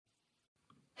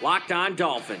Locked On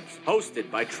Dolphins, hosted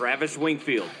by Travis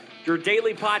Wingfield, your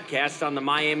daily podcast on the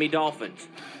Miami Dolphins,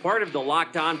 part of the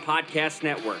Locked On Podcast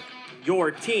Network,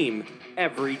 your team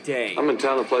every day. I'm in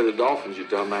town to play the Dolphins, you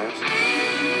dumbass.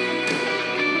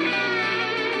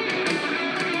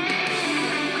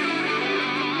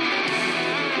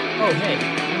 Oh,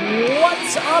 hey.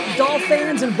 What's up,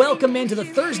 Dolphins, and welcome into the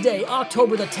Thursday,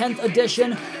 October the 10th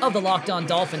edition of the Locked On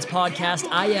Dolphins podcast.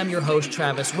 I am your host,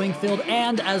 Travis Wingfield,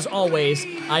 and as always,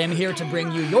 I am here to bring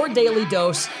you your daily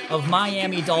dose of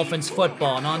Miami Dolphins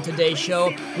football. And on today's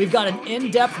show, we've got an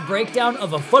in-depth breakdown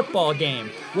of a football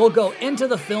game. We'll go into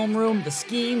the film room, the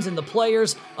schemes, and the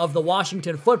players of the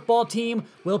Washington football team.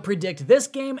 We'll predict this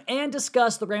game and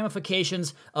discuss the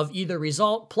ramifications of either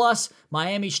result, plus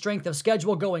Miami's strength of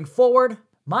schedule going forward,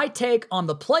 my take on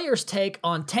the players' take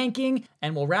on tanking,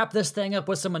 and we'll wrap this thing up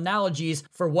with some analogies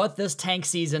for what this tank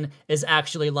season is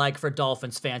actually like for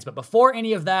Dolphins fans. But before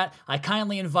any of that, I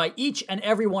kindly invite each and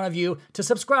every one of you to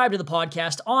subscribe to the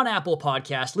podcast on Apple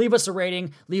Podcasts. Leave us a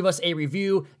rating, leave us a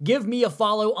review, give me a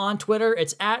follow on Twitter.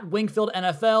 It's at Wingfield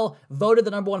NFL, voted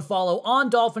the #1 follow on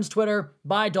Dolphins Twitter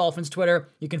by Dolphins Twitter.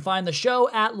 You can find the show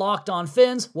at Locked On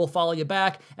Fins. We'll follow you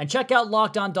back. And check out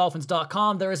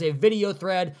LockedOnDolphins.com. There is a video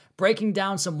thread breaking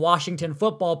down some Washington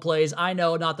football plays. I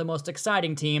know, not the most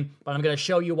exciting team, but I'm going to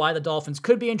show you why the Dolphins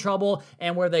could be in trouble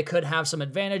and where they could have some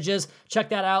advantages. Check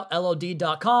that out,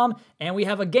 LOD.com. And we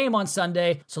have a game on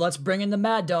Sunday, so let's bring in the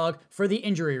Mad Dog for the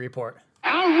injury report.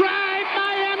 All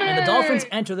right, Miami! And the Dolphins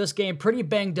enter this game pretty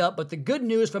banged up, but the good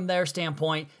news from their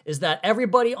standpoint is that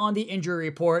everybody on the injury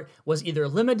report was either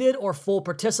limited or full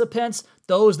participants.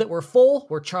 Those that were full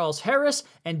were Charles Harris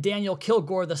and Daniel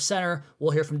Kilgore, the center.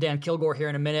 We'll hear from Dan Kilgore here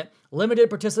in a minute. Limited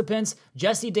participants,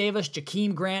 Jesse Davis,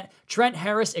 Jakeem Grant, Trent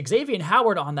Harris, Xavier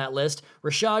Howard on that list,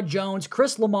 Rashad Jones,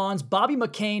 Chris Lamons, Bobby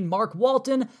McCain, Mark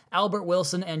Walton, Albert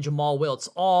Wilson, and Jamal Wiltz,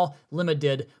 all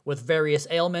limited with various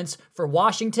ailments. For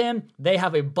Washington, they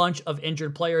have a bunch of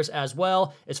injured players as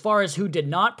well. As far as who did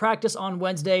not practice on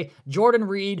Wednesday, Jordan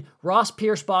Reed, Ross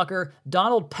Pierschbacher,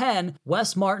 Donald Penn,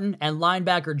 Wes Martin, and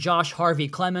linebacker Josh Harvey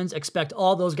Clemens. Expect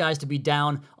all those guys to be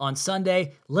down on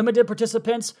Sunday. Limited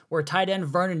participants were tight end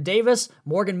Vernon Davis,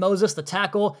 Morgan Moses, the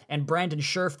tackle, and Brandon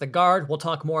Scherf, the guard. We'll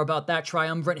talk more about that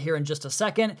triumvirate here in just a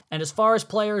second. And as far as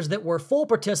players that were full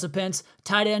participants,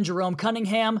 tight end Jerome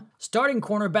Cunningham, starting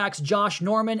cornerbacks Josh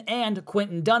Norman and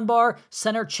Quentin Dunbar,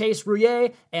 center Chase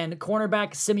Rouillet, and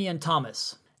cornerback Simeon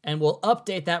Thomas. And we'll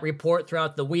update that report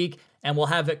throughout the week, and we'll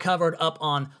have it covered up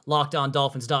on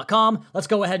LockedOnDolphins.com. Let's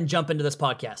go ahead and jump into this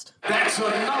podcast. That's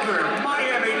another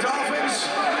Miami Dolphins.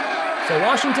 So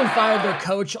Washington fired their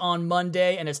coach on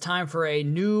Monday, and it's time for a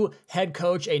new head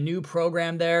coach, a new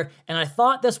program there. And I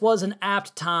thought this was an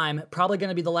apt time, probably going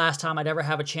to be the last time I'd ever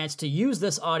have a chance to use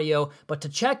this audio, but to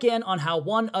check in on how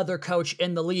one other coach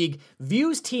in the league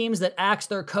views teams that axed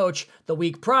their coach the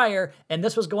week prior. And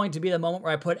this was going to be the moment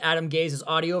where I put Adam Gaze's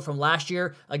audio from last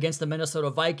year against the Minnesota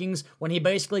Vikings, when he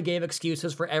basically gave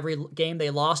excuses for every game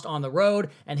they lost on the road.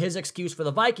 And his excuse for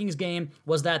the Vikings game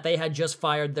was that they had just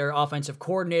fired their offensive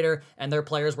coordinator and their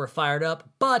players were fired up,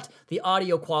 but the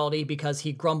audio quality, because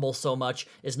he grumbles so much,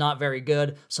 is not very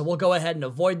good. So we'll go ahead and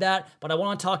avoid that. But I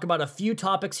want to talk about a few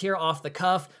topics here off the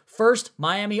cuff. First,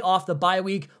 Miami off the bye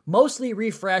week, mostly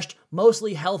refreshed,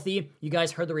 mostly healthy. You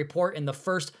guys heard the report in the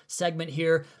first segment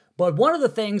here. But one of the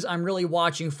things I'm really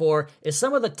watching for is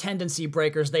some of the tendency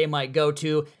breakers they might go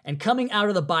to, and coming out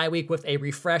of the bye week with a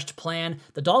refreshed plan.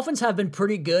 The Dolphins have been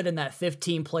pretty good in that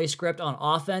 15-play script on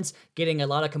offense, getting a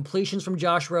lot of completions from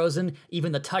Josh Rosen,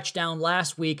 even the touchdown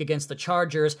last week against the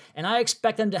Chargers, and I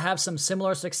expect them to have some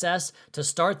similar success to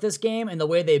start this game in the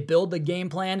way they build the game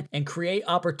plan and create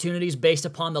opportunities based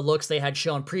upon the looks they had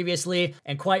shown previously.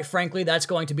 And quite frankly, that's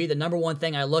going to be the #1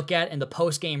 thing I look at in the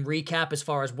post-game recap as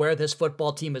far as where this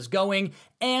football team is going.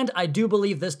 And I do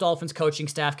believe this Dolphins coaching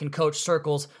staff can coach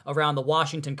circles around the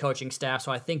Washington coaching staff,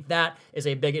 so I think that is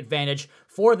a big advantage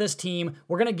for this team.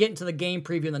 We're going to get into the game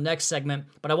preview in the next segment,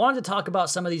 but I wanted to talk about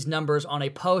some of these numbers on a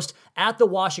post at the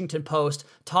Washington Post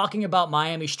talking about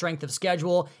Miami's strength of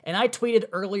schedule, and I tweeted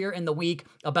earlier in the week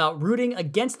about rooting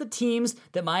against the teams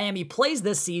that Miami plays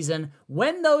this season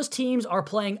when those teams are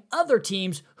playing other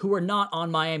teams who are not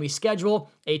on Miami's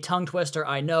schedule. A tongue twister,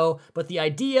 I know, but the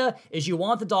idea is you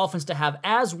want the Dolphins to have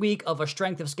as weak of a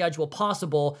strength of schedule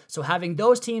possible, so having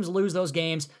those teams lose those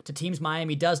games to teams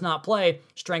Miami does not play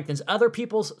strengthens other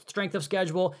people's strength of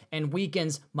schedule and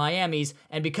weakens Miami's.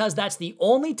 And because that's the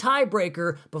only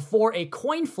tiebreaker before a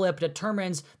coin flip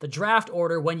determines the draft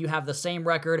order when you have the same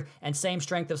record and same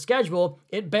strength of schedule,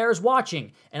 it bears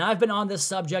watching. And I've been on this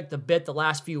subject a bit the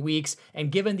last few weeks,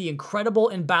 and given the incredible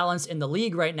imbalance in the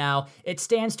league right now, it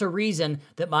stands to reason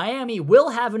that Miami will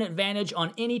have an advantage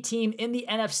on any team in the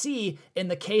NFC in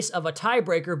the case of a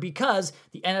tiebreaker because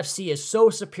the NFC is so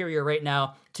superior right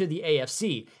now to the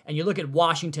AFC. And you look at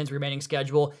Washington's remaining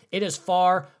schedule, it is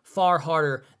far, far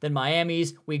harder than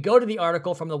Miami's. We go to the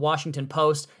article from the Washington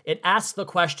Post. It asks the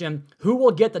question, who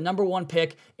will get the number one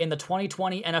pick in the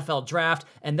 2020 NFL Draft?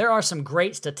 And there are some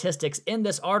great statistics in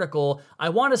this article. I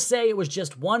want to say it was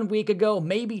just 1 week ago,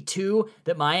 maybe 2,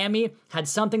 that Miami had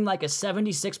something like a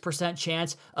 76%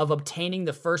 chance of obtaining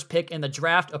the first pick in the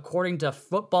draft, according to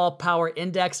Football Power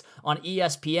Index on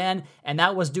ESPN. And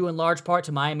that was due in large part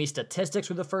to Miami's statistics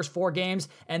through the first 4 games.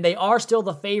 And they are still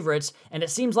the favorites. And it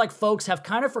seems like folks have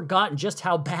kind of forgotten just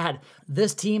how bad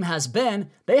this team has been.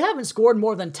 They haven't scored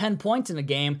more than 10 points in a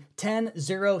game, 10,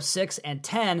 0, 6, and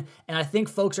 10, and I think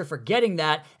folks are forgetting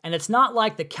that, and it's not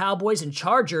like the Cowboys and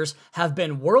Chargers have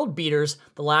been world beaters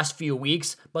the last few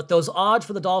weeks, but those odds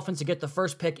for the Dolphins to get the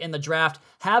first pick in the draft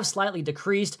have slightly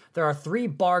decreased. There are 3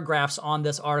 bar graphs on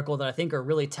this article that I think are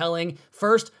really telling.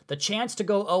 First, the chance to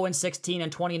go 0-16 in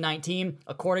 2019,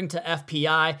 according to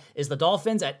FPI, is the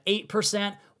Dolphins at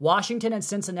 8%, Washington and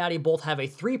Cincinnati both have a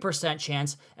 3%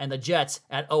 chance, and the Jets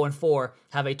at 0-4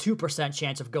 have a 2%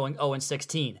 chance of going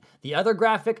 0-16. The other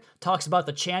graphic talks about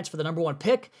the chance for the number one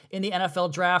pick in the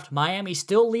NFL draft. Miami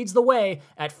still leads the way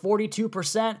at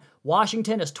 42%.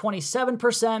 Washington is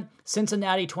 27%,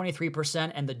 Cincinnati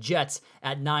 23%, and the Jets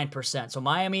at 9%. So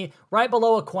Miami right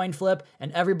below a coin flip,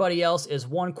 and everybody else is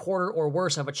 1/4 or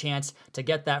worse of a chance to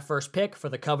get that first pick for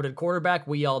the coveted quarterback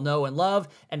we all know and love.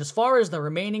 And as far as the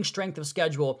remaining strength of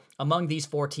schedule among these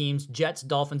 4 teams, Jets,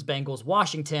 Dolphins, Bengals,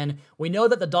 Washington, we know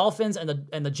that the Dolphins and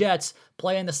the Jets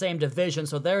play in the same division,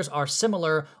 so theirs are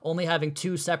similar, only having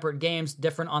 2 separate games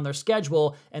different on their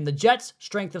schedule. And the Jets'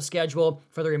 strength of schedule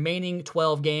for the remaining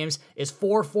 12 games is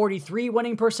 443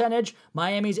 winning percentage.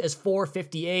 Miami's is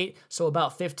 458, so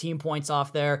about 15 points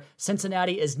off there.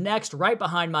 Cincinnati is next, right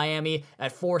behind Miami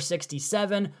at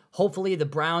 467. Hopefully the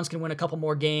Browns can win a couple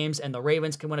more games and the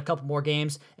Ravens can win a couple more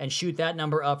games and shoot that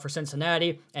number up for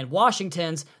Cincinnati. And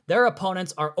Washington's, their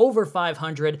opponents are over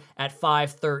 500 at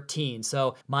 513.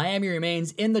 So Miami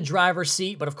remains in the driver's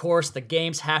seat, but of course the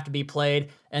games have to be played.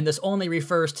 And this only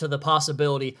refers to the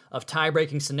possibility of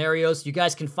tie-breaking scenarios. You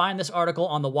guys can find this article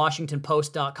on the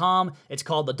WashingtonPost.com. It's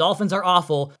called "The Dolphins Are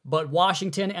Awful, but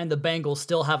Washington and the Bengals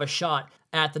Still Have a Shot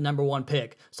at the number one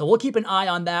pick." So we'll keep an eye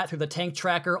on that through the Tank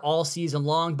Tracker all season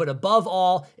long, but above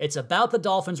all, it's about the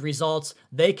Dolphins' results.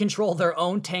 They control their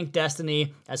own tank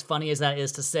destiny, as funny as that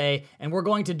is to say, and we're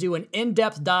going to do an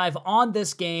in-depth dive on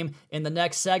this game in the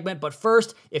next segment. But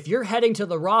first, if you're heading to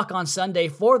The Rock on Sunday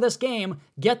for this game,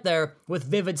 get there with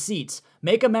Vivid Seats.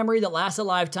 Make a memory that lasts a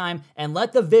lifetime, and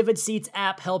let the Vivid Seats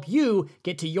app help you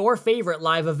get to your favorite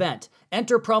live event.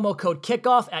 Enter promo code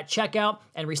KICKOFF at checkout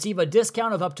and receive a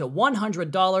discount of up to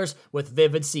 $100 with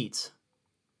Vivid Seats.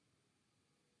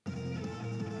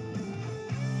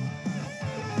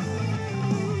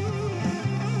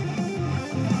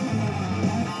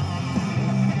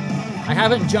 I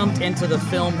haven't jumped into the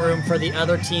film room for the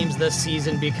other teams this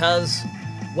season because,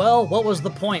 well, what was the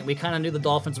point? We kind of knew the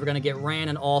Dolphins were going to get ran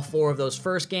in all 4 of those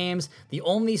first games. The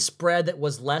only spread that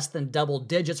was less than double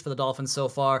digits for the Dolphins so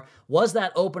far was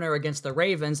that opener against the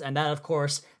Ravens, and that, of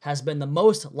course, has been the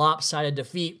most lopsided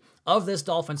defeat of this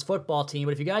Dolphins football team.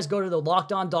 But if you guys go to the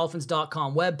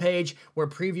LockedOnDolphins.com webpage, we're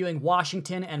previewing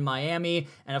Washington and Miami.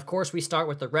 And of course, we start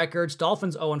with the records.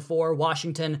 Dolphins 0-4,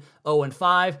 Washington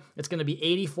 0-5. It's going to be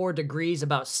 84 degrees,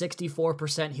 about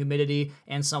 64% humidity,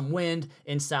 and some wind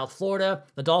in South Florida.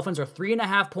 The Dolphins are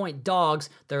 3.5-point dogs,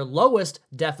 their lowest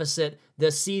deficit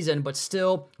this season, but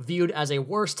still viewed as a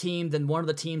worse team than one of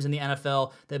the teams in the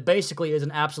NFL that basically is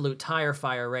an absolute tire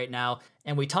fire right now.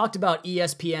 And we talked about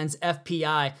ESPN's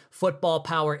FPI Football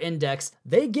Power Index.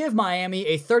 They give Miami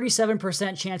a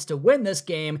 37% chance to win this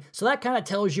game, so that kind of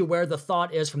tells you where the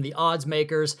thought is from the odds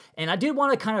makers. And I did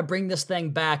want to kind of bring this thing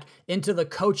back into the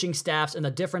coaching staffs and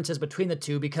the differences between the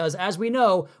two, because as we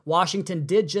know, Washington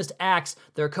did just axe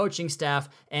their coaching staff,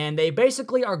 and they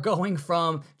basically are going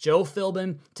from Joe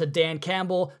Philbin to Dan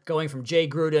Campbell, going from Jay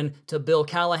Gruden to Bill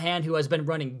Callahan, who has been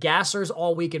running gassers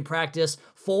all week in practice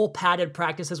full padded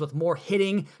practices with more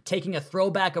hitting, taking a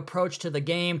throwback approach to the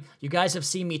game. You guys have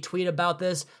seen me tweet about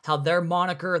this, how their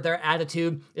moniker, their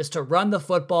attitude is to run the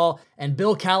football. And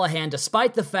Bill Callahan,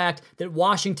 despite the fact that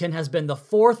Washington has been the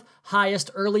 4th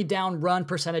highest early down run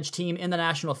percentage team in the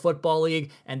National Football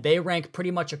League, and they rank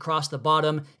pretty much across the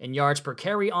bottom in yards per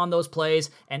carry on those plays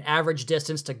and average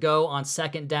distance to go on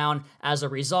second down as a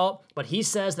result. But he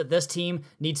says that this team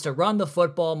needs to run the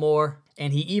football more.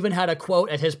 And he even had a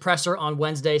quote at his presser on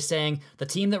Wednesday saying, the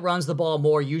team that runs the ball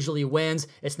more usually wins.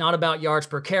 It's not about yards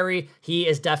per carry. He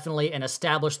is definitely an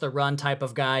establish the run type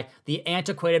of guy, the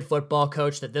antiquated football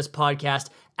coach that this podcast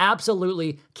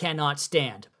absolutely cannot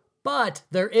stand. But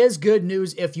there is good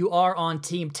news if you are on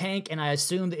Team Tank, and I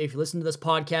assume that if you listen to this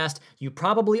podcast, you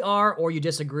probably are, or you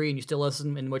disagree and you still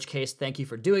listen, in which case, thank you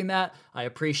for doing that. I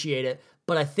appreciate it.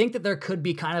 But I think that there could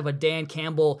be kind of a Dan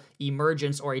Campbell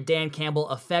emergence or a Dan Campbell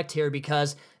effect here,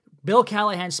 because Bill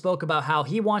Callahan spoke about how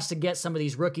he wants to get some of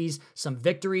these rookies some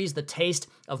victories, the taste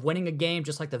of winning a game,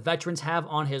 just like the veterans have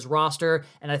on his roster.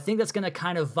 And I think that's going to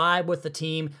kind of vibe with the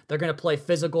team. They're going to play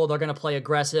physical. They're going to play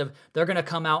aggressive. They're going to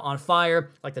come out on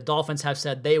fire, like the Dolphins have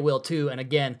said they will too. And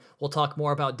again, we'll talk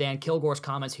more about Dan Kilgore's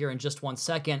comments here in just one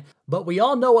second. But we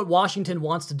all know what Washington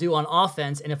wants to do on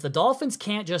offense. And if the Dolphins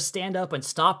can't just stand up and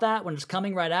stop that when it's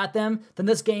coming right at them, then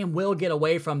this game will get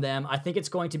away from them. I think it's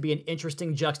going to be an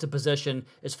interesting juxtaposition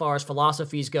as far as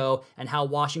philosophies go and how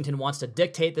Washington wants to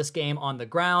dictate this game on the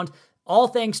ground. All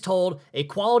things told, a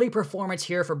quality performance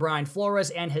here for Brian Flores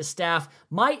and his staff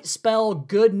might spell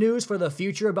good news for the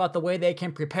future about the way they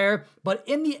can prepare, but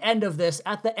in the end of this,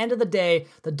 at the end of the day,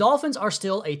 the Dolphins are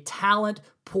still a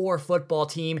talent-poor football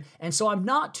team, and so I'm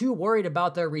not too worried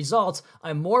about their results.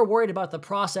 I'm more worried about the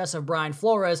process of Brian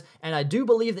Flores, and I do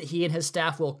believe that he and his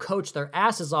staff will coach their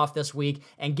asses off this week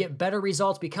and get better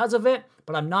results because of it,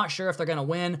 but I'm not sure if they're going to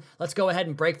win. Let's go ahead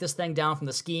and break this thing down from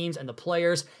the schemes and the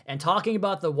players. And talking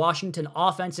about the Washington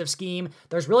offensive scheme,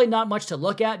 there's really not much to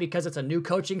look at because it's a new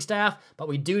coaching staff, but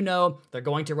we do know they're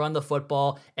going to run the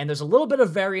football. And there's a little bit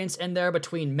of variance in there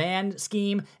between man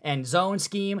scheme and zone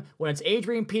scheme. When it's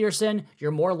Adrian Peterson,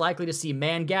 you're more likely to see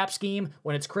man gap scheme.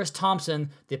 When it's Chris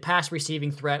Thompson, the pass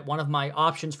receiving threat, one of my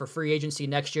options for free agency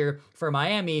next year for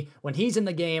Miami, when he's in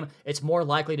the game, it's more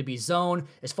likely to be zone.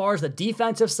 As far as the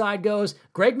defensive side goes,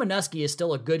 Greg Manusky is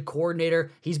still a good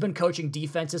coordinator. He's been coaching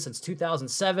defenses since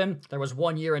 2007. There was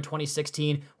 1 year in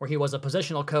 2016 where he was a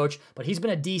positional coach, but he's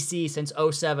been a DC since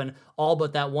 2007, all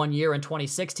but that 1 year in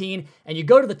 2016. And you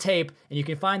go to the tape, and you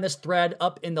can find this thread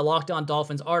up in the Locked On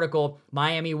Dolphins article,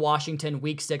 Miami, Washington,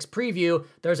 Week 6 preview.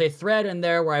 There's a thread in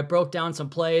there where I broke down some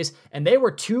plays, and they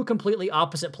were two completely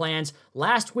opposite plans.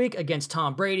 Last week against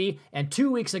Tom Brady, and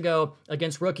 2 weeks ago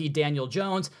against rookie Daniel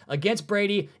Jones. Against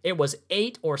Brady, it was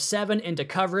 8 or 7 into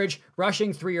coverage,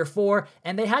 rushing 3 or 4,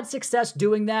 and they had success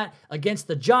doing that. Against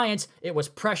the Giants, it was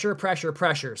pressure, pressure,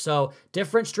 pressure. So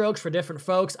different strokes for different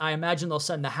folks. I imagine they'll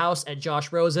send the house at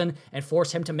Josh Rosen and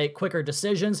force him to make quicker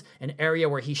decisions, an area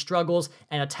where he struggles,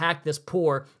 and attack this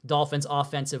poor Dolphins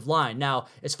offensive line. Now,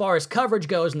 as far as coverage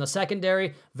goes in the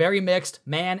secondary, very mixed,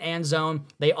 man and zone.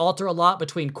 They alter a lot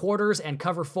between quarters and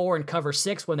cover 4 and cover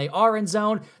 6 when they are in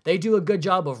zone. They do a good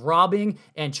job of robbing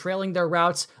and trailing their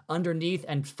routes underneath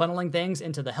and funneling things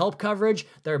into the help coverage.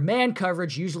 Their man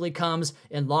coverage usually comes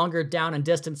in longer down and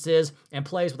distances and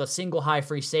plays with a single high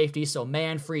free safety, so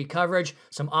man free coverage,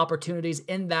 some opportunities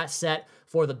in that set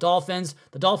for the Dolphins.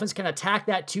 The Dolphins can attack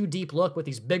that 2 deep look with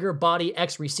these bigger body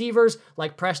X receivers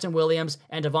like Preston Williams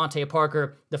and Devontae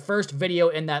Parker. The first video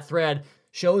in that thread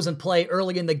shows and play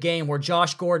early in the game where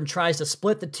Josh Gordon tries to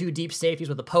split the 2 deep safeties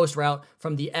with a post route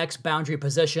from the X boundary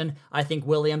position. I think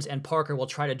Williams and Parker will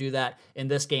try to do that in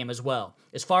this game as well.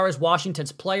 As far as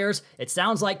Washington's players, it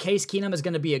sounds like Case Keenum is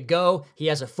going to be a go. He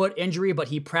has a foot injury, but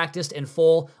he practiced in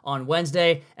full on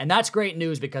Wednesday, and that's great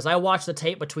news because I watched the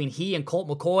tape between he and Colt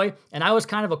McCoy, and I was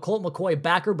kind of a Colt McCoy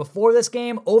backer before this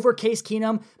game over Case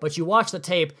Keenum, but you watch the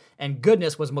tape, and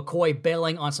goodness was McCoy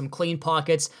bailing on some clean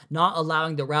pockets, not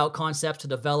allowing the route concepts to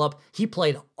develop. He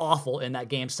played awful in that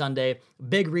game Sunday.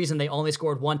 Big reason they only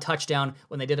scored 1 touchdown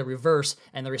when they did a reverse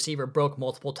and the receiver broke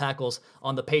multiple tackles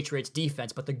on the Patriots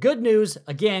defense. But the good news,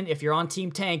 again, if you're on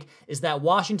Team Tank, is that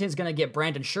Washington's going to get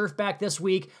Brandon Scherf back this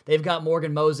week. They've got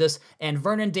Morgan Moses, and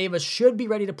Vernon Davis should be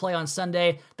ready to play on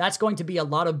Sunday. That's going to be a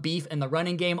lot of beef in the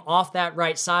running game off that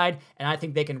right side, and I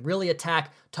think they can really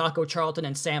attack Taco Charlton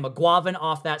and Sam McGuavin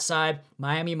off that side.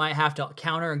 Miami might have to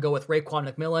counter and go with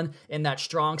Raekwon McMillan in that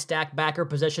strong stack back linebacker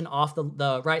position off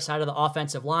the right side of the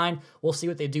offensive line. We'll see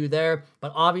what they do there.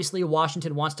 But obviously,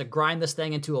 Washington wants to grind this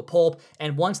thing into a pulp.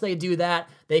 And once they do that,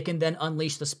 they can then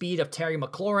unleash the speed of Terry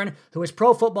McLaurin, who is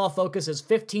Pro Football Focus's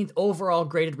 15th overall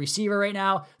graded receiver right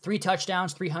now. 3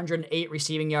 touchdowns, 308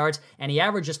 receiving yards, and he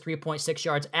averages 3.6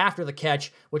 yards after the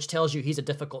catch, which tells you he's a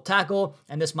difficult tackle.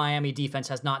 And this Miami defense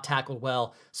has not tackled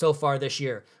well so far this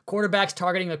year. Quarterbacks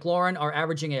targeting McLaurin are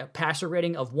averaging a passer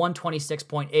rating of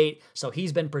 126.8, so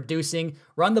he's been producing.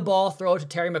 Run the ball, throw it to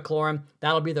Terry McLaurin.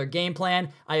 That'll be their game plan.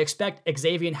 I expect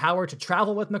Xavier Howard to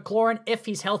travel with McLaurin if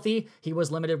he's healthy. He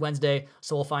was limited Wednesday,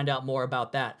 so we'll find out more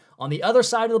about that. On the other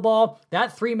side of the ball,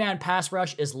 that 3-man pass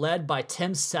rush is led by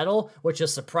Tim Settle, which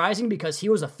is surprising because he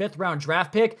was a 5th-round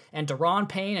draft pick, and Daron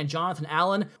Payne and Jonathan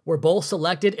Allen were both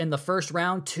selected in the first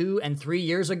round 2 and 3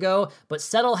 years ago, but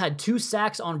Settle had 2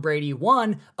 sacks on Brady,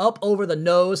 1 up over the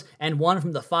nose and 1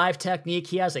 from the 5 technique.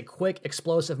 He has a quick,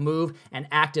 explosive move and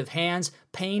active hands.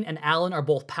 Payne and Allen are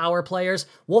both power players.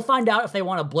 We'll find out if they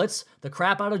want to blitz the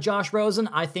crap out of Josh Rosen.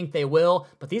 I think they will,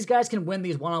 but these guys can win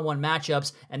these one-on-one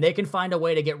matchups, and they can find a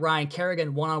way to get Ryan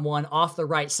Kerrigan one-on-one off the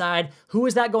right side. Who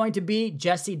is that going to be?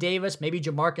 Jesse Davis, maybe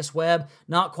Jamarcus Webb?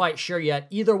 Not quite sure yet.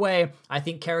 Either way, I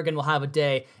think Kerrigan will have a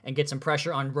day and get some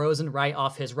pressure on Rosen right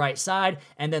off his right side.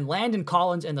 And then Landon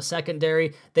Collins in the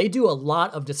secondary. They do a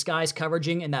lot of disguise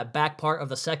coveraging in that back part of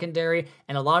the secondary,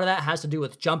 and a lot of that has to do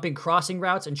with jumping crossing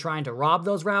routes and trying to rob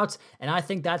those routes, and I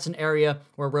think that's an area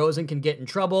where Rosen can get in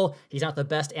trouble. He's not the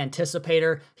best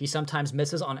anticipator. He sometimes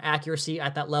misses on accuracy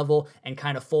at that level and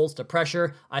kind of folds to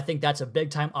pressure. I think that's a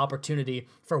big-time opportunity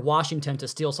for Washington to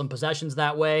steal some possessions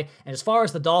that way. And as far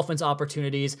as the Dolphins'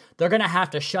 opportunities, they're going to have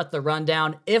to shut the run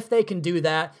down. If they can do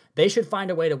that, they should find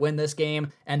a way to win this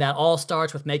game, and that all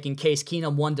starts with making Case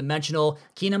Keenum one-dimensional.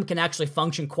 Keenum can actually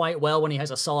function quite well when he has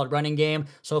a solid running game,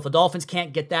 so if the Dolphins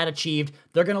can't get that achieved,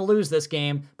 they're going to lose this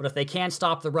game, but if they can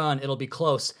stop the run, it'll be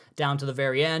close down to the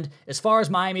very end. As far as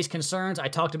Miami's concerns, I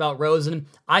talked about Rosen.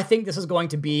 I think this is going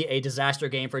to be a disaster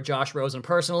game for Josh Rosen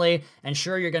personally, and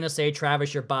sure, you're going to say,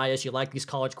 Travis, you're biased, you like these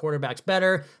college quarterbacks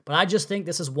better, but I just think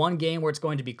this is one game where it's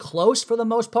going to be close for the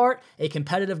most part, a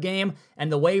competitive game, and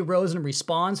the way Rosen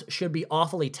responds should be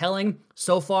awfully telling.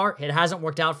 So far, it hasn't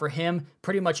worked out for him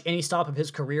pretty much any stop of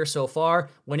his career so far,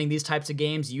 winning these types of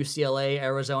games, UCLA,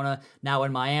 Arizona, now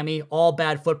in Miami, all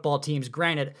bad football teams,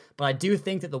 granted, but I do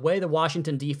think that the way the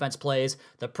Washington defense plays,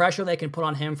 the pressure they can put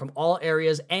on him from all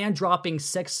areas, and dropping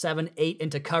 6, 7, 8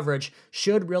 into coverage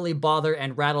should really bother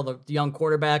and rattle the young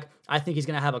quarterback. I think he's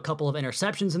going to have a couple of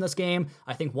interceptions in this game.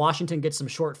 I think Washington gets some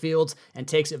short fields and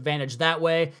takes advantage that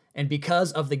way. And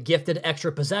because of the gifted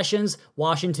extra possessions,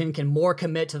 Washington can more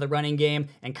commit to the running game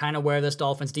and kind of wear this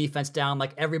Dolphins defense down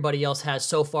like everybody else has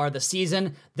so far this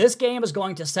season. This game is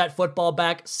going to set football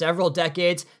back several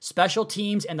decades. Special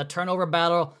teams and the turnover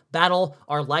battle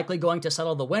are likely going to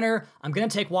settle the winner. I'm going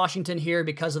to take Washington here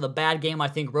because of the bad game I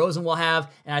think Rosen will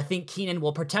have, and I think Keenan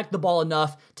will protect the ball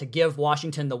enough to give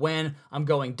Washington the win. I'm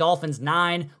going Dolphins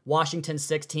 9, Washington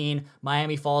 16,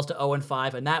 Miami falls to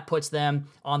 0-5, and that puts them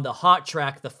on the hot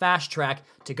track, the fast track,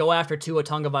 to go after Tua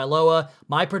Tagovailoa.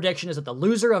 My prediction is that the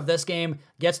loser of this game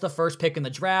gets the first pick in the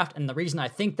draft, and the reason I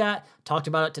think that, talked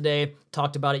about it today,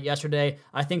 talked about it yesterday,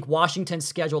 I think Washington's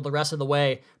schedule the rest of the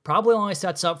way probably only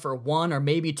sets up for 1 or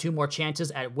maybe 2 more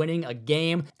chances at winning a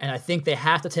game, and I think they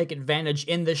have to take advantage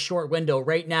in this short window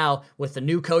right now with the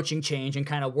new coaching change and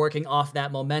kind of working off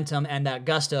that momentum and that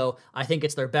gusto. I think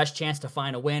it's their best chance to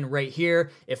find a win right here.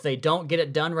 If they don't get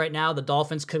it done right now, the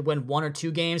Dolphins could win 1 or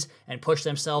 2 games and push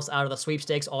themselves out of the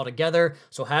sweepstakes altogether.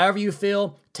 So however you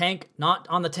feel, tank, not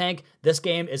on the tank, this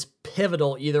game is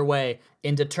pivotal either way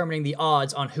in determining the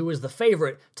odds on who is the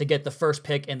favorite to get the first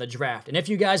pick in the draft. And if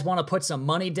you guys want to put some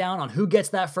money down on who gets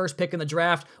that first pick in the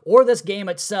draft or this game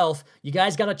itself, you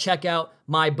guys got to check out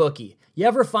MyBookie. You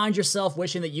ever find yourself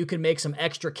wishing that you could make some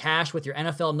extra cash with your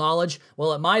NFL knowledge?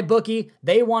 Well, at MyBookie,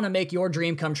 they want to make your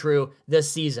dream come true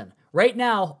this season. Right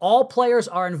now, all players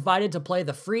are invited to play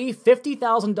the free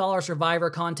 $50,000 Survivor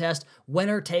contest,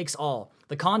 Winner Takes All.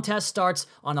 The contest starts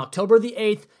on October the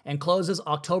 8th and closes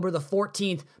October the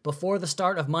 14th before the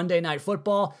start of Monday Night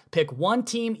Football. Pick one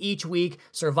team each week,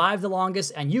 survive the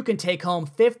longest, and you can take home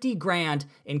 $50,000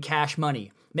 in cash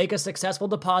money. Make a successful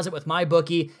deposit with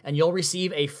MyBookie, and you'll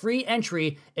receive a free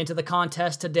entry into the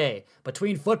contest today.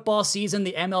 Between football season,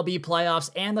 the MLB playoffs,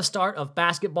 and the start of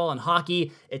basketball and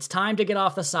hockey, it's time to get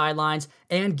off the sidelines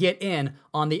and get in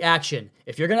on the action.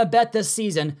 If you're going to bet this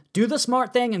season, Do the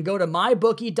smart thing and go to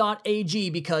mybookie.ag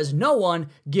because no one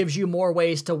gives you more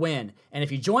ways to win. And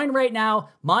if you join right now,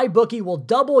 MyBookie will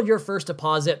double your first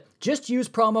deposit. Just use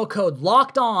promo code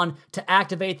LOCKEDON to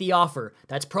activate the offer.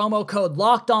 That's promo code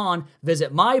LOCKEDON.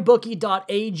 Visit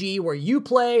mybookie.ag where you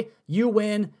play, you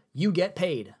win, you get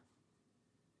paid.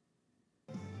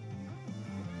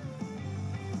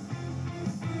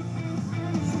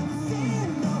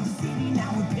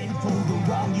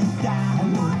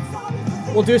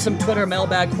 We'll do some Twitter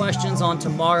mailbag questions on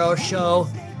tomorrow's show.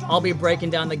 I'll be breaking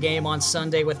down the game on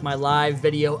Sunday with my live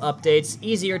video updates.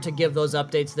 Easier to give those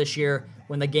updates this year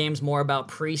when the game's more about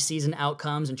preseason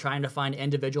outcomes and trying to find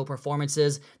individual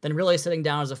performances than really sitting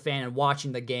down as a fan and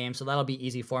watching the game, so that'll be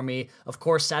easy for me. Of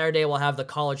course, Saturday we'll have the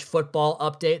college football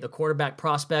update, the quarterback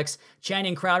prospects.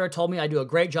 Channing Crowder told me I do a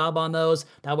great job on those.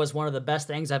 That was one of the best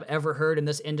things I've ever heard in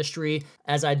this industry.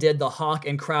 As I did the Hawk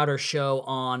and Crowder show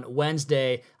on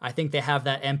Wednesday, I think they have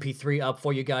that MP3 up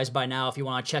for you guys by now if you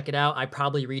want to check it out. I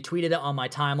probably retweeted it on my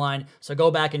timeline, so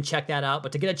go back and check that out.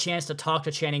 But to get a chance to talk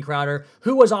to Channing Crowder,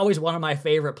 who was always one of my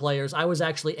favorite players. I was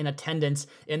actually in attendance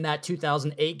in that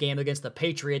 2008 game against the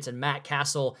Patriots and Matt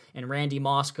Castle and Randy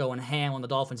Mosko and Ham on the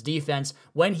Dolphins defense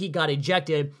when he got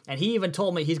ejected, and he even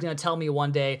told me he's going to tell me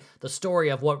one day the story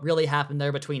of what really happened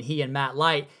there between he and Matt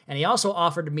Light, and he also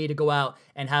offered me to go out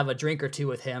and have a drink or two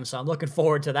with him, so I'm looking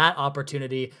forward to that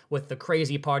opportunity with the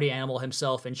crazy party animal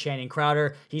himself and Channing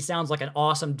Crowder. He sounds like an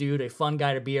awesome dude, a fun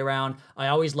guy to be around. I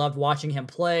always loved watching him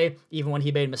play. Even when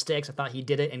he made mistakes, I thought he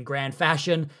did it in grand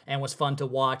fashion and was fun to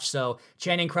watch. So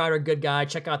Channing Crowder, good guy.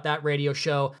 Check out that radio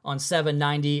show on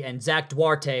 790, and Zach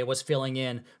Duarte was filling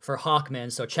in for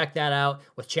Hawkman, so check that out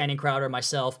with Channing Crowder,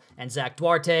 myself, and Zach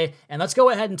Duarte. And let's go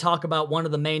ahead and talk about one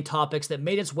of the main topics that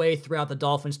made its way throughout the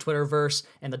Dolphins Twitterverse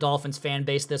and the Dolphins fan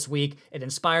base this week. It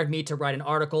inspired me to write an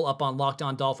article up on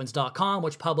LockedOnDolphins.com,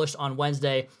 which published on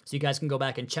Wednesday, so you guys can go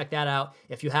back and check that out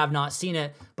if you have not seen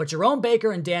it. But Jerome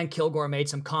Baker and Dan Kilgore made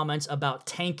some comments about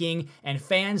tanking, and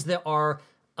fans that are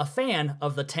a fan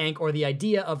of the tank or the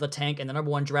idea of the tank and the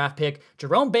number one draft pick.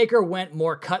 Jerome Baker went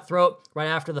more cutthroat right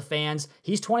after the fans.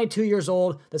 He's 22 years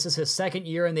old. This is his second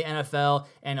year in the NFL,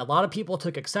 and a lot of people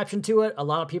took exception to it. A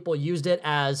lot of people used it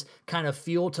as kind of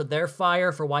fuel to their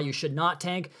fire for why you should not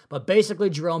tank. But basically,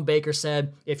 Jerome Baker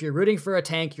said, if you're rooting for a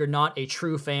tank, you're not a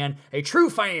true fan. A true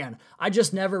fan! I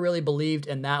just never really believed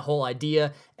in that whole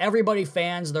idea. Everybody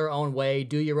fans their own way.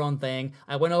 Do your own thing.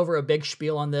 I went over a big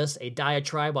spiel on this, a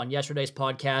diatribe on yesterday's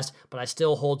podcast, but I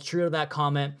still hold true to that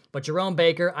comment. But Jerome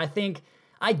Baker, I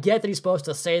get that he's supposed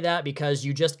to say that because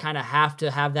you just kind of have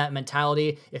to have that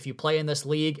mentality if you play in this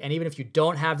league. And even if you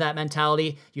don't have that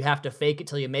mentality, you have to fake it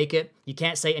till you make it. You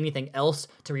can't say anything else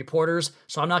to reporters.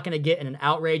 So I'm not going to get in an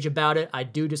outrage about it. I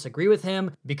do disagree with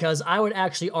him because I would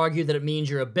actually argue that it means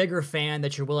you're a bigger fan,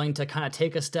 that you're willing to kind of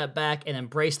take a step back and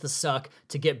embrace the suck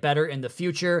to get better in the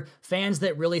future. Fans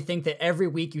that really think that every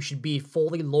week you should be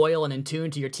fully loyal and in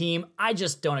tune to your team, I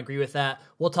just don't agree with that.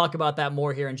 We'll talk about that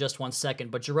more here in just 1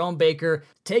 second. But Jerome Baker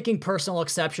taking personal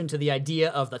exception to the idea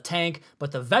of the tank,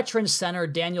 but the veteran center,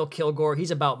 Daniel Kilgore,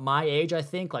 he's about my age, I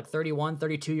think, like 31,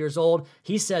 32 years old.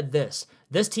 He said this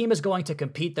team is going to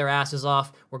compete their asses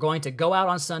off. We're going to go out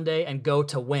on Sunday and go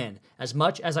to win. As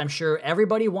much as I'm sure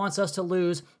everybody wants us to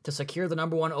lose to secure the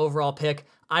number one overall pick,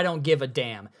 I don't give a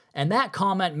damn. And that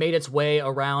comment made its way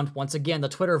around, once again, the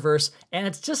Twitterverse, and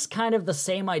it's just kind of the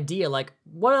same idea. Like,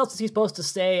 what else is he supposed to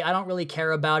say? I don't really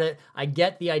care about it. I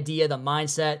get the idea, the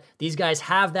mindset. These guys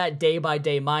have that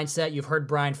day-by-day mindset. You've heard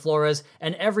Brian Flores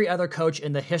and every other coach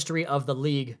in the history of the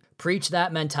league preach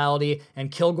that mentality,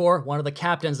 and Kilgore, one of the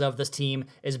captains of this team,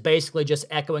 is basically just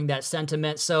echoing that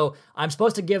sentiment. So I'm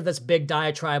supposed to give this big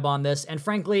diatribe on this, and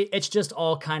frankly, it's just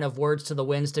all kind of words to the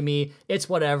winds to me. It's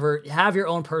whatever. Have your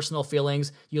own personal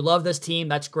feelings. You love this team.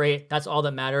 That's great. That's all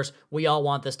that matters. We all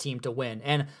want this team to win.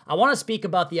 And I want to speak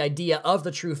about the idea of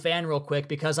the true fan real quick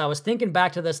because I was thinking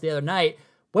back to this the other night.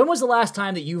 When was the last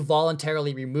time that you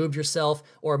voluntarily removed yourself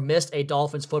or missed a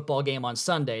Dolphins football game on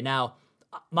Sunday? Now,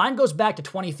 mine goes back to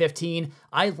 2015.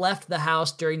 I left the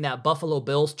house during that Buffalo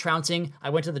Bills trouncing. I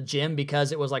went to the gym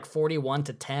because it was like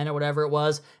 41-10 or whatever it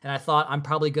was, and I thought I'm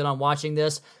probably good on watching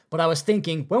this. But I was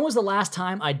thinking, when was the last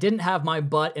time I didn't have my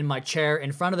butt in my chair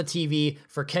in front of the TV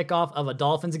for kickoff of a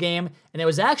Dolphins game? And it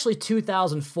was actually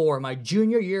 2004, my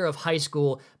junior year of high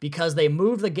school, because they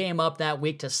moved the game up that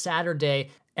week to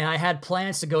Saturday. And I had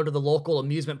plans to go to the local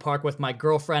amusement park with my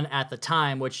girlfriend at the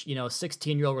time, which,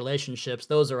 16-year-old relationships,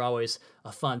 those are always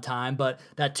a fun time. But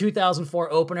that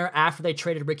 2004 opener after they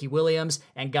traded Ricky Williams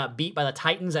and got beat by the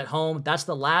Titans at home, that's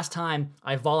the last time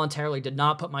I voluntarily did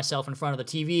not put myself in front of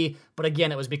the TV. But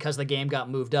again, it was because the game got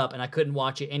moved up and I couldn't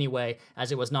watch it anyway,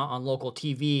 as it was not on local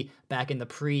TV back in the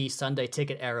pre-Sunday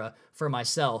ticket era for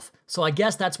myself. So I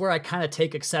guess that's where I kind of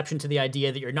take exception to the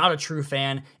idea that you're not a true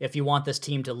fan if you want this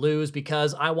team to lose,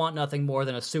 because I want nothing more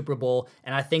than a Super Bowl,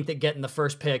 and I think that getting the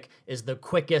first pick is the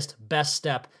quickest, best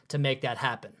step to make that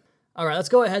happen. All right, let's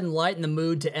go ahead and lighten the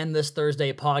mood to end this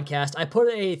Thursday podcast. I put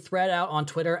a thread out on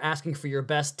Twitter asking for your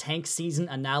best tank season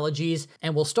analogies,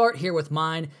 and we'll start here with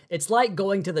mine. It's like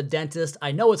going to the dentist.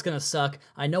 I know it's going to suck.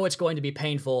 I know it's going to be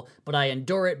painful, but I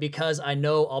endure it because I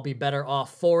know I'll be better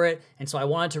off for it. And so I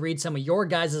wanted to read some of your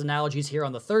guys' analogies here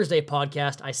on the Thursday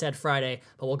podcast. I said Friday,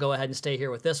 but we'll go ahead and stay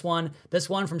here with this one. This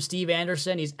one from Steve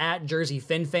Anderson. He's at Jersey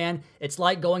Fin Fan. It's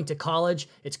like going to college.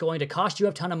 It's going to cost you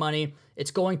a ton of money.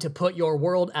 It's going to put your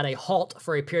world at a halt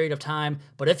for a period of time,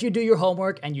 but if you do your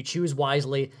homework and you choose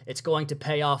wisely, it's going to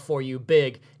pay off for you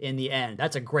big in the end.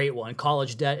 That's a great one.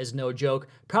 College debt is no joke.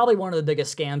 Probably one of the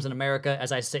biggest scams in America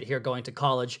as I sit here going to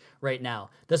college right now.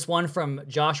 This one from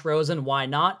Josh Rosen, why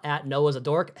not? At Noah's a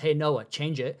dork. Hey Noah,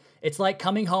 change it. It's like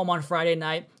coming home on Friday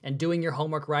night and doing your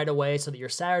homework right away so that your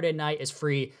Saturday night is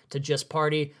free to just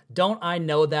party. Don't I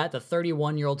know that? The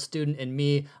 31-year-old student in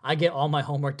me, I get all my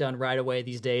homework done right away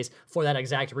these days for that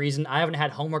exact reason. I haven't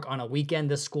had homework on a weekend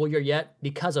this school year yet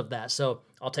because of that. So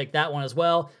I'll take that one as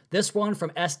well. This one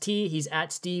from ST, he's at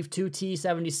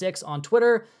Steve2T76 on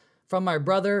Twitter. From my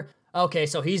brother. Okay,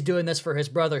 so he's doing this for his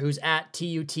brother who's at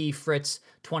TUT Fritz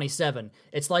 27.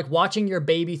 It's like watching your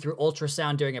baby through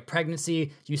ultrasound during a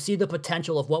pregnancy. You see the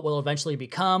potential of what will eventually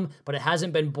become, but it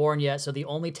hasn't been born yet, so the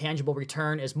only tangible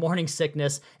return is morning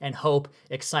sickness and hope,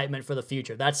 excitement for the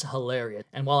future. That's hilarious.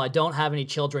 And while I don't have any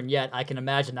children yet, I can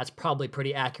imagine that's probably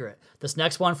pretty accurate. This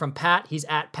next one from Pat, he's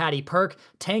at Patty Perk.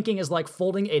 Tanking is like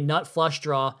folding a nut flush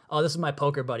draw. Oh, this is my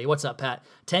poker buddy. What's up, Pat?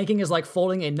 Tanking is like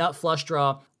folding a nut flush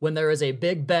draw when there is a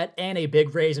big bet and a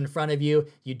big raise in front of you.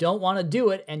 You don't want to do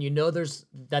it, and you know there's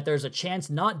a chance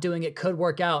not doing it could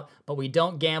work out, but we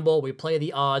don't gamble. We play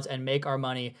the odds and make our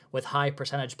money with high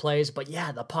percentage plays. But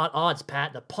yeah, the pot odds,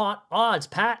 Pat. The pot odds,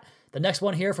 Pat. The next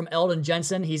one here from Eldon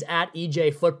Jensen. He's at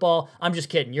EJ Football. I'm just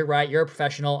kidding. You're right. You're a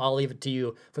professional. I'll leave it to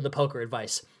you for the poker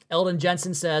advice. Eldon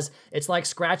Jensen says, it's like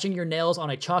scratching your nails on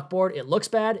a chalkboard. It looks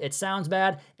bad, it sounds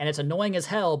bad, and it's annoying as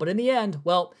hell, but in the end,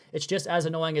 well, it's just as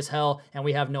annoying as hell, and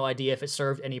we have no idea if it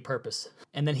served any purpose.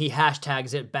 And then he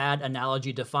hashtags it, bad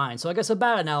analogy defined. So I guess a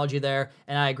bad analogy there,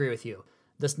 and I agree with you.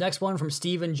 This next one from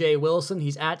Stephen J. Wilson.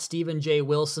 He's at Stephen J.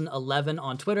 Wilson 11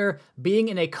 on Twitter. Being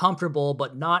in a comfortable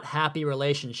but not happy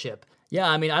relationship. Yeah,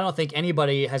 I mean, I don't think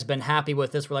anybody has been happy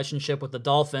with this relationship with the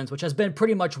Dolphins, which has been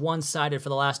pretty much one-sided for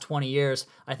the last 20 years.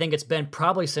 I think it's been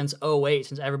probably since 2008,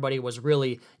 since everybody was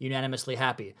really unanimously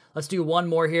happy. Let's do one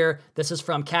more here. This is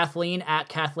from Kathleen, at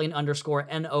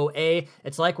Kathleen_NOA.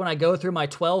 It's like when I go through my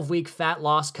 12-week fat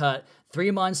loss cut, 3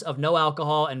 months of no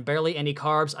alcohol and barely any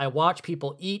carbs. I watch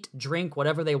people eat, drink,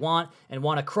 whatever they want, and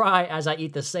want to cry as I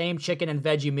eat the same chicken and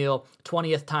veggie meal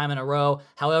 20th time in a row.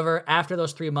 However, after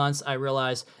those 3 months, I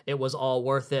realized it was all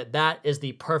worth it. That is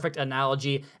the perfect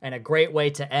analogy and a great way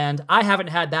to end. I haven't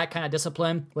had that kind of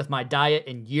discipline with my diet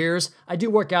in years. I do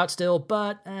work out still,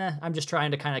 but I'm just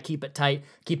trying to kind of keep it tight,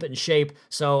 keep it in shape.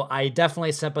 So I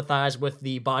definitely sympathize with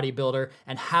the bodybuilder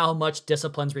and how much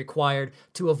discipline's required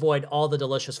to avoid all the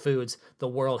delicious foods the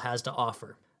world has to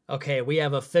offer. Okay, we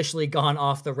have officially gone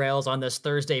off the rails on this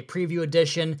Thursday preview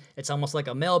edition. It's almost like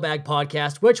a mailbag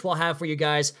podcast, which we'll have for you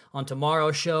guys on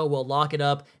tomorrow's show. We'll lock it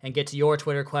up and get to your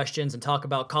Twitter questions and talk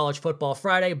about College Football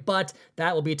Friday, but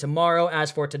that will be tomorrow.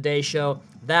 As for today's show,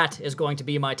 that is going to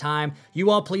be my time.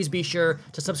 You all please be sure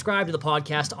to subscribe to the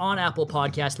podcast on Apple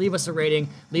Podcasts. Leave us a rating,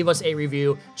 leave us a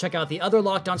review. Check out the other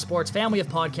Locked On Sports family of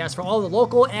podcasts for all the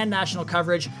local and national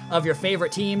coverage of your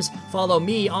favorite teams. Follow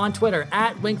me on Twitter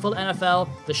at Wingfield NFL,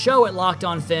 the show at Locked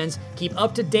On Fins. Keep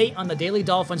up to date on the Daily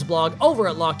Dolphins blog over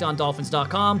at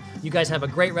LockedOnDolphins.com. You guys have a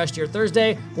great rest of your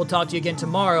Thursday. We'll talk to you again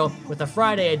tomorrow with a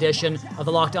Friday edition of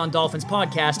the Locked On Dolphins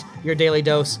podcast, your daily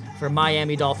dose for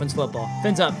Miami Dolphins football.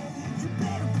 Fins up.